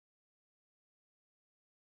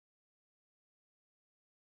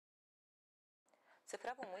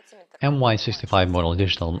MY65 model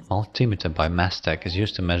digital multimeter by Mastech is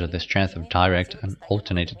used to measure the strength of direct and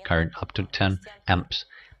alternating current up to 10 amps,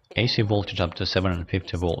 AC voltage up to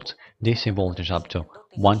 750 volts, DC voltage up to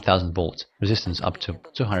 1000 volts, resistance up to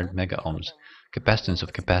 200 megaohms, capacitance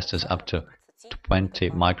of capacitors up to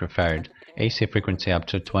 20 microfarad, AC frequency up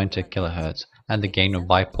to 20 kHz, and the gain of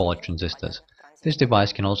bipolar transistors. This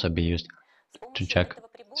device can also be used to check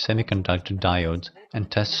semiconductor diodes and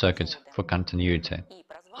test circuits for continuity.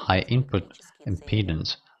 High input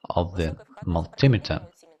impedance of the multimeter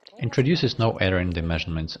introduces no error in the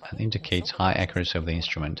measurements and indicates high accuracy of the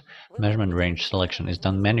instrument. Measurement range selection is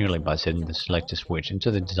done manually by setting the selector switch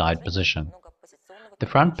into the desired position. The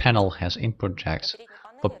front panel has input jacks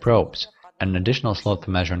for probes and an additional slot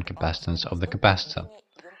for measuring capacitance of the capacitor.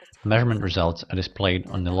 Measurement results are displayed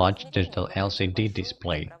on the large digital LCD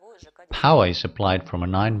display. Power is supplied from a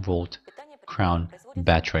 9-volt crown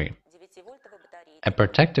battery. A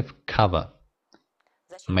protective cover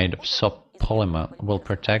made of soft polymer will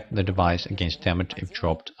protect the device against damage if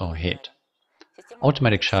dropped or hit.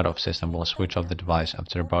 Automatic shut-off system will switch off the device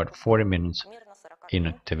after about 40 minutes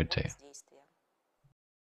inactivity.